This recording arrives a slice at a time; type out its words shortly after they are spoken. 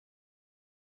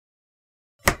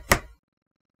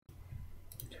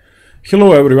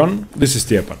Hello everyone, this is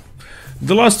Stjepan.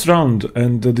 The last round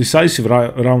and the decisive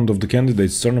round of the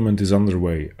candidates tournament is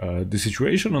underway. The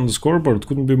situation on the scoreboard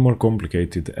couldn't be more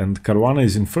complicated, and Caruana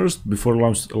is in first before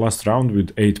last round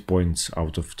with 8 points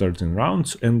out of 13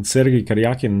 rounds, and Sergei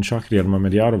Karyakin and Shahriar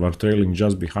Mamedyarov are trailing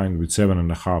just behind with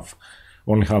 7.5,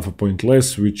 only half a point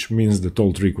less, which means that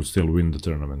all three could still win the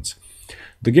tournaments.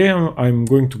 The game I'm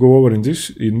going to go over in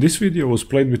this video was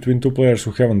played between two players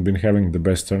who haven't been having the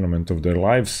best tournament of their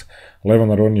lives. Levon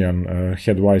Aronian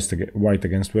had white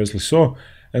against Wesley So,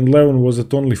 and Levon was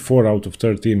at only 4 out of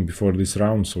 13 before this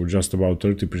round, so just about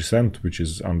 30%, which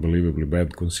is unbelievably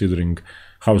bad considering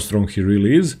how strong he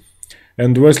really is.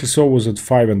 And Wesley So was at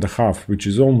 5.5, which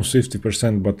is almost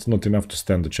 50%, but not enough to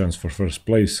stand a chance for first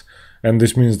place. And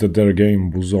this means that their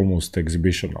game was almost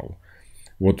exhibitional.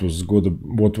 What was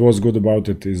good about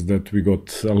it is that we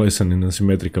got a lesson in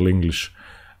symmetrical English,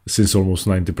 since almost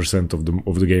 90%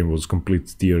 of the game was complete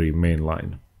theory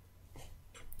mainline.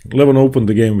 Levon opened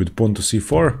the game with pawn to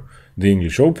c4, the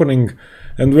English opening,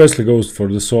 and Wesley goes for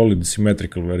the solid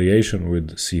symmetrical variation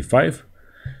with c5,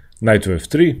 knight to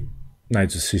f3,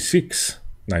 knight to c6,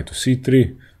 knight to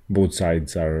c3. Both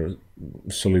sides are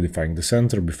solidifying the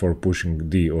center before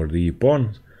pushing d or the e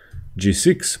pawn.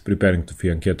 g6, preparing to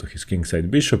fianchetto his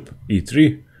kingside bishop,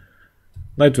 e3,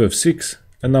 knight to f6,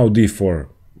 and now d4.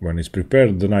 When it's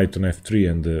prepared, the knight on f3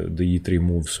 and the e3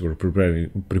 moves were preparing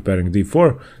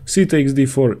d4, c takes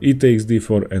d4, e takes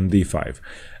d4, and d5.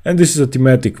 And this is a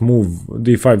thematic move.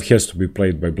 d5 has to be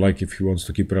played by black if he wants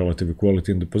to keep relative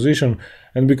equality in the position,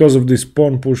 and because of this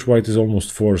pawn push, white is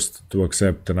almost forced to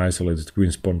accept an isolated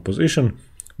queen's pawn position,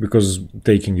 because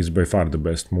taking is by far the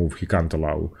best move. He can't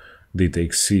allow d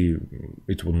takes c,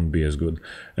 it wouldn't be as good.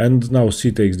 And now c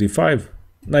takes d5,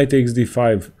 knight takes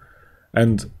d5,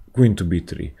 and queen to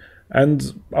b3.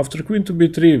 And after queen to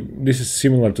b3, this is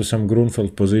similar to some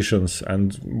Grunfeld positions,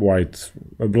 and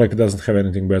black doesn't have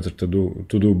anything better to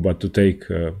do but to take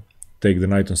the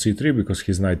knight on c3, because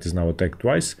his knight is now attacked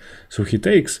twice. So he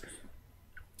takes,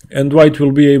 and white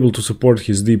will be able to support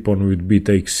his d pawn with b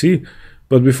takes c.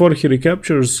 But before he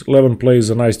recaptures, Levon plays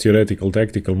a nice theoretical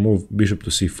tactical move, bishop to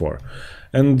c4.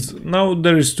 And now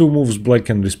there is two moves black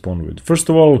can respond with. First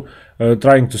of all,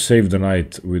 trying to save the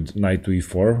knight with knight to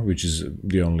e4, which is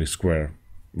the only square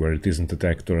where it isn't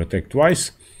attacked or attacked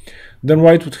twice. Then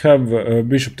white would have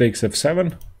bishop takes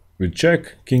f7 with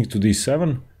check, king to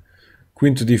d7,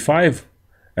 queen to d5,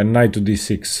 and knight to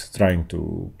d6, trying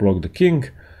to block the king.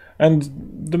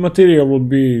 And the material would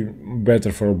be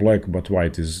better for black, but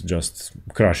white is just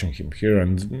crushing him here,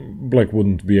 and black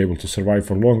wouldn't be able to survive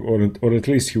for long, or at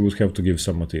least he would have to give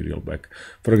some material back.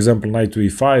 For example, knight to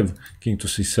e5, king to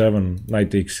c7,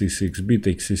 knight takes c6, b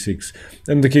takes c6,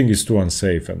 and the king is too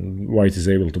unsafe, and white is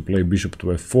able to play bishop to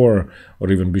f4,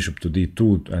 or even bishop to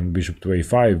d2 and bishop to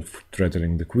a5,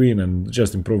 threatening the queen, and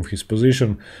just improve his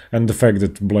position. And the fact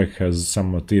that black has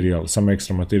some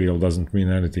extra material doesn't mean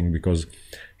anything, because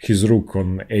his rook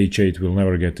on h8 will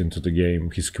never get into the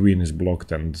game, his queen is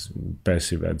blocked and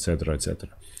passive, etc, etc.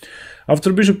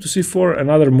 After bishop to c4,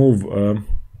 another move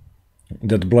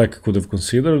that black could have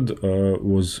considered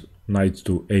was knight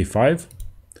to a5,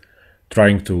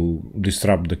 trying to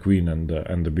disrupt the queen and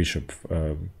the bishop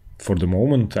for the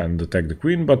moment and attack the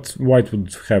queen, but white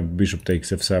would have bishop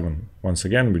takes f7 once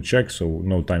again with check, so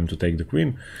no time to take the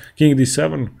queen. King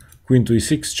d7, queen to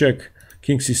e6 check,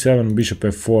 king c7, bishop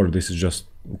f4. This is just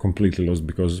completely lost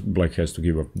because black has to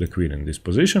give up the queen in this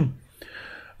position.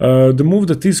 The move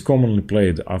that is commonly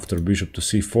played after bishop to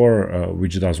c4,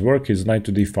 which does work, is knight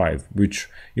to d5, which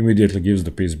immediately gives the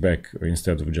piece back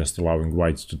instead of just allowing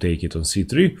white to take it on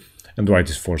c3, and white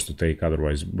is forced to take,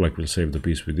 otherwise black will save the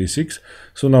piece with d6.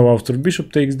 So now after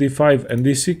bishop takes d5 and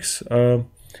d6,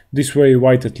 this way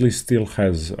white at least still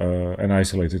has an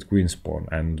isolated queen's pawn,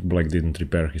 and black didn't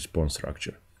repair his pawn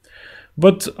structure.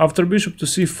 But after bishop to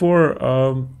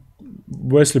c4,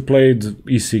 Wesley played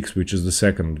e6, which is the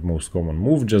second most common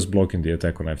move, just blocking the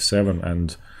attack on f7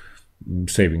 and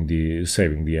saving the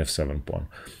f7 pawn.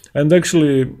 And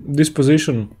actually, this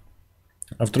position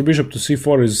after bishop to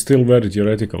c4 is still very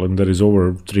theoretical, and there is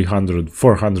over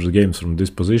 400 games from this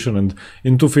position, and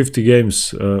in 250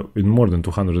 games, in more than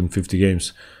 250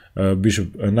 games,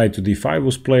 knight to d5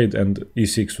 was played, and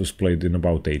e6 was played in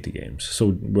about 80 games.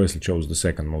 So Wesley chose the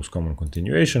second most common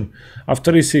continuation.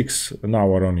 After e6, now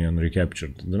Aronian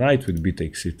recaptured the knight with b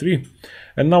takes c3,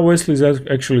 and now Wesley is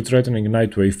actually threatening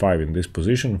knight to a5 in this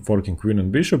position, forking queen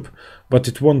and bishop, but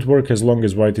it won't work as long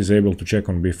as white is able to check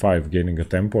on b5, gaining a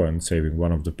tempo and saving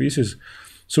one of the pieces.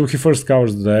 So he first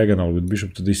covers the diagonal with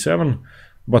bishop to d7,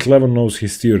 but Levon knows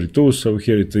his theory too, so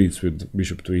he retreats with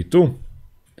bishop to e2,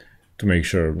 to make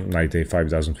sure knight a5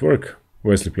 doesn't work.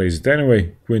 Wesley plays it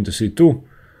anyway, queen to c2,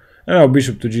 and now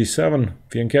bishop to g7,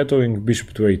 fianchettoing,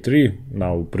 bishop to a3,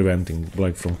 now preventing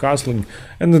black from castling,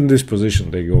 and in this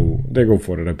position they go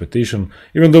for a repetition.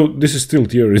 Even though this is still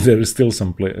theory, there is still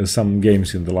some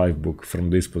games in the live book from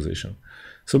this position.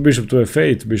 So bishop to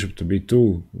f8, bishop to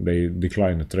b2, they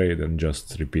decline a trade and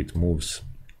just repeat moves.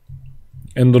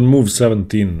 And on move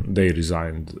 17, they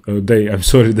resigned. They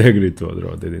agreed to a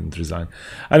draw. They didn't resign.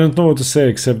 I don't know what to say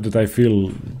except that I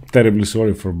feel terribly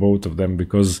sorry for both of them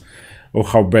because of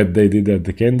how bad they did at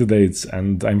the candidates,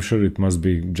 and I'm sure it must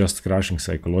be just crushing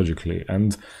psychologically.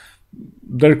 And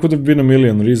there could have been a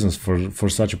million reasons for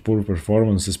such a poor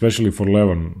performance, especially for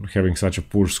Levon having such a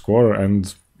poor score,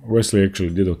 and Wesley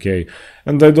actually did okay.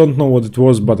 And I don't know what it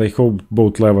was, but I hope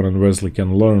both Levon and Wesley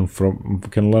can learn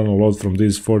a lot from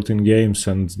these 14 games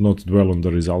and not dwell on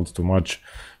the result too much,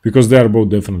 because they are both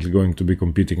definitely going to be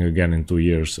competing again in 2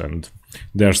 years, and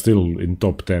they are still in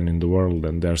top 10 in the world,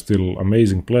 and they are still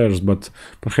amazing players, but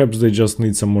perhaps they just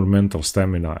need some more mental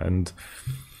stamina. And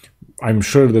I'm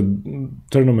sure that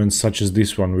tournaments such as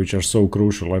this one, which are so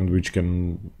crucial and which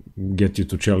can get you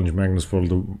to challenge Magnus for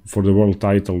the world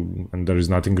title, and there is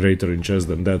nothing greater in chess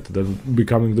than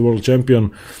becoming the world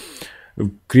champion,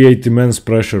 create immense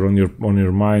pressure on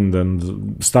your mind,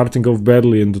 and starting off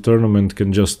badly in the tournament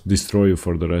can just destroy you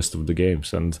for the rest of the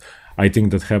games. And I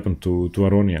think that happened to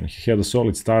Aronian. He had a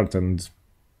solid start and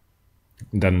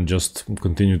then just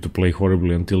continued to play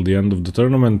horribly until the end of the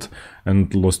tournament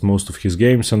and lost most of his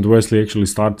games. And Wesley actually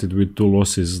started with 2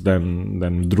 losses,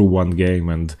 then drew 1 game,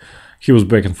 and he was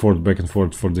back and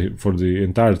forth for the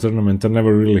entire tournament and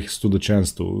never really stood a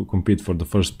chance to compete for the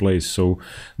first place. So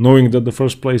knowing that the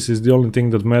first place is the only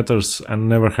thing that matters and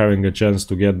never having a chance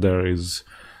to get there is,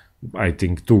 I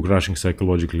think, too crushing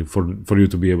psychologically for you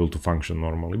to be able to function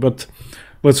normally. But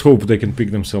let's hope they can pick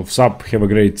themselves up, have a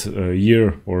great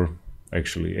year, or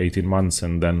actually 18 months,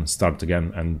 and then start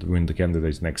again and win the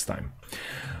candidates next time.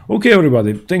 Okay,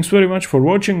 everybody, thanks very much for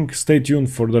watching. Stay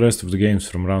tuned for the rest of the games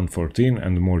from round 14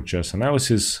 and more chess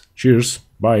analysis. Cheers,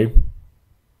 bye.